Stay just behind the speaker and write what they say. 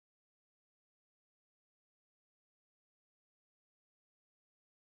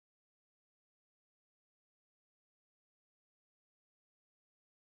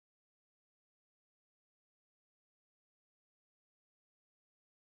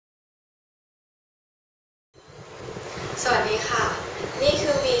สวัสดีค่ะ นี่คื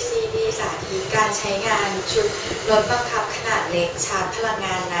อ VCD สาธิตการใช้งานชุดรถบังคับขนาดเล็กชาร์จพลังง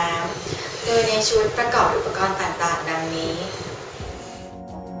านน้ำ โดยในชุดประกอบอุปกรณ์ต่างๆ ดังนี้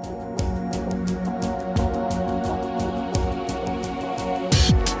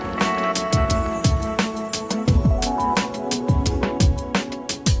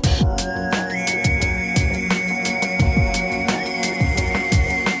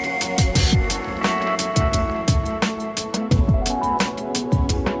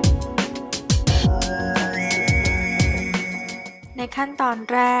ในขั้นตอน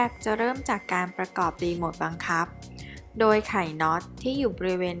แรกจะเริ่มจากการประกอบรีโมทบังคับโดยไขน็อตที่อยู่บ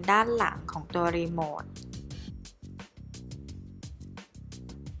ริเวณด้านหลังของตัวรีโมท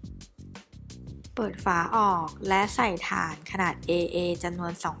เปิดฝาออกและใส่ถ่านขนาด AA จำนว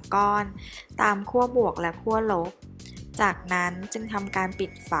น 2 ก้อนตามขั้วบวกและขั้วลบจากนั้นจึงทำการปิ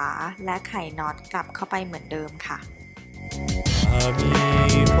ดฝาและไขน็อตกลับเข้าไปเหมือนเดิมค่ะ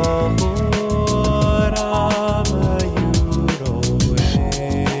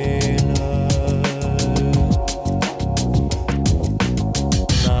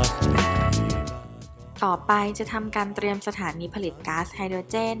ต่อไปจะทำการเตรียมสถานีผลิตก๊าซไฮโดร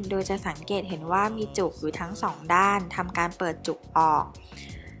เจนโดยจะสังเกตเห็นว่ามีจุกอยู่ทั้ง2ด้านทำการเปิดจุกออก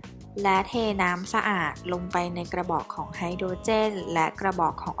และเทน้ำสะอาดลงไปในกระบอกของไฮโดรเจนและกระบอ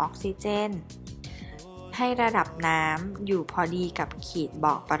กของออกซิเจนให้ระดับน้ำอยู่พอดีกับขีดบ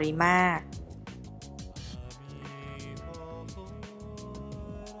อกปริมาตร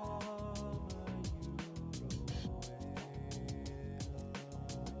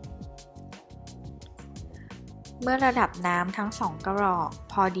เมื่อระดับน้ำทั้ง2กระบอก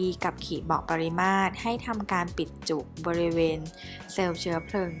พอดีกับขีดบอกปริมาตรให้ทำการปิดจุกบริเวณเซลล์เชื้อเพ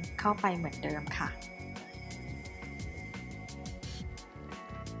ลิงเข้าไปเหมือนเดิมค่ะ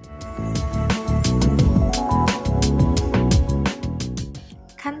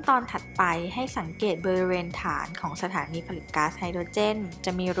ขั้นตอนถัดไปให้สังเกตบริเวณฐานของสถานีผลิตก๊าซไฮโดรเจนจ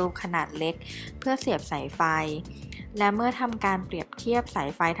ะมีรูขนาดเล็กเพื่อเสียบสายไฟและเมื่อทำการเปรียบเทียบสาย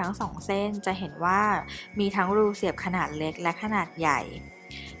ไฟทั้ง2เส้นจะเห็นว่ามีทั้งรูเสียบขนาดเล็กและขนาดใหญ่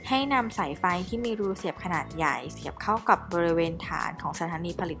ให้นำสายไฟที่มีรูเสียบขนาดใหญ่เสียบเข้ากับบริเวณฐานของสถา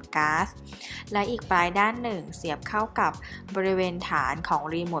นีผลิตก๊าซและอีกปลายด้านหนึ่งเสียบเข้ากับบริเวณฐานของ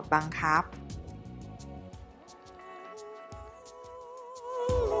รีโมทบังคับ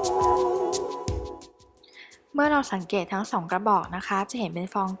เมื่อเราสังเกตทั้ง2กระบอกนะคะจะเห็นเป็น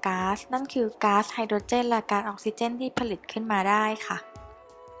ฟองก๊าซนั่นคือก๊าซไฮโดรเจนและก๊าซออกซิเจนที่ผลิตขึ้นมาได้ค่ะ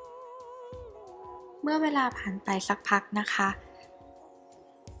เมื่อเวลาผ่านไปสักพักนะคะ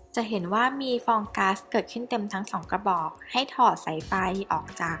จะเห็นว่ามีฟองก๊าซเกิดขึ้นเต็มทั้ง2กระบอกให้ถอดสายไฟออก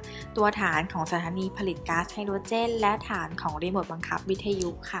จากตัวฐานของสถานีผลิตก๊าซไฮโดรเจนและฐานของรีโมทบังคับวิท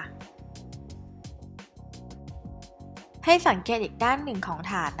ยุค่ะให้สังเกตอีกด้านหนึ่งของ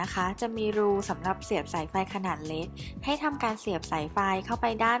ฐานนะคะจะมีรูสำหรับเสียบสายไฟขนาดเล็กให้ทำการเสียบสายไฟเข้าไป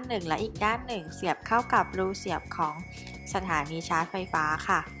ด้านหนึ่งและอีกด้านหนึ่งเสียบเข้ากับรูเสียบของสถานีชาร์จไฟฟ้า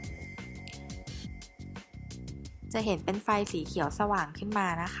ค่ะจะเห็นเป็นไฟสีเขียวสว่างขึ้นมา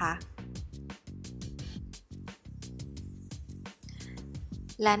นะคะ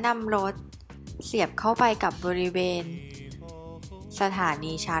และนำรถเสียบเข้าไปกับบริเวณสถา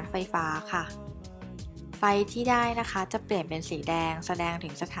นีชาร์จไฟฟ้าค่ะไฟที่ได้นะคะจะเปลี่ยนเป็นสีแดงแสดงถึ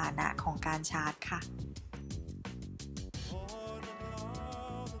งสถานะของการชาร์จค่ะ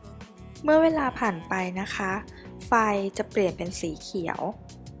เมื่อเวลาผ่านไปนะคะไฟจะเปลี่ยนเป็นสีเขียว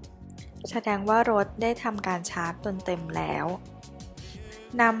แสดงว่ารถได้ทำการชาร์จจนเต็มแล้ว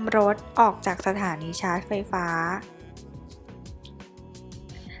นำรถออกจากสถานีชาร์จไฟฟ้า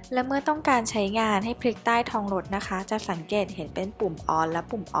และเมื่อต้องการใช้งานให้พลิกใต้ท้องรถนะคะจะสังเกตเห็นเป็นปุ่ม on และ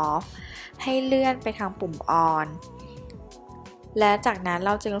ปุ่ม off ให้เลื่อนไปทางปุ่ม on และจากนั้นเร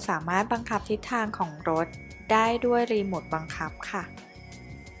าจึงสามารถบังคับทิศทางของรถได้ด้วยรีโมทบังคับค่ะ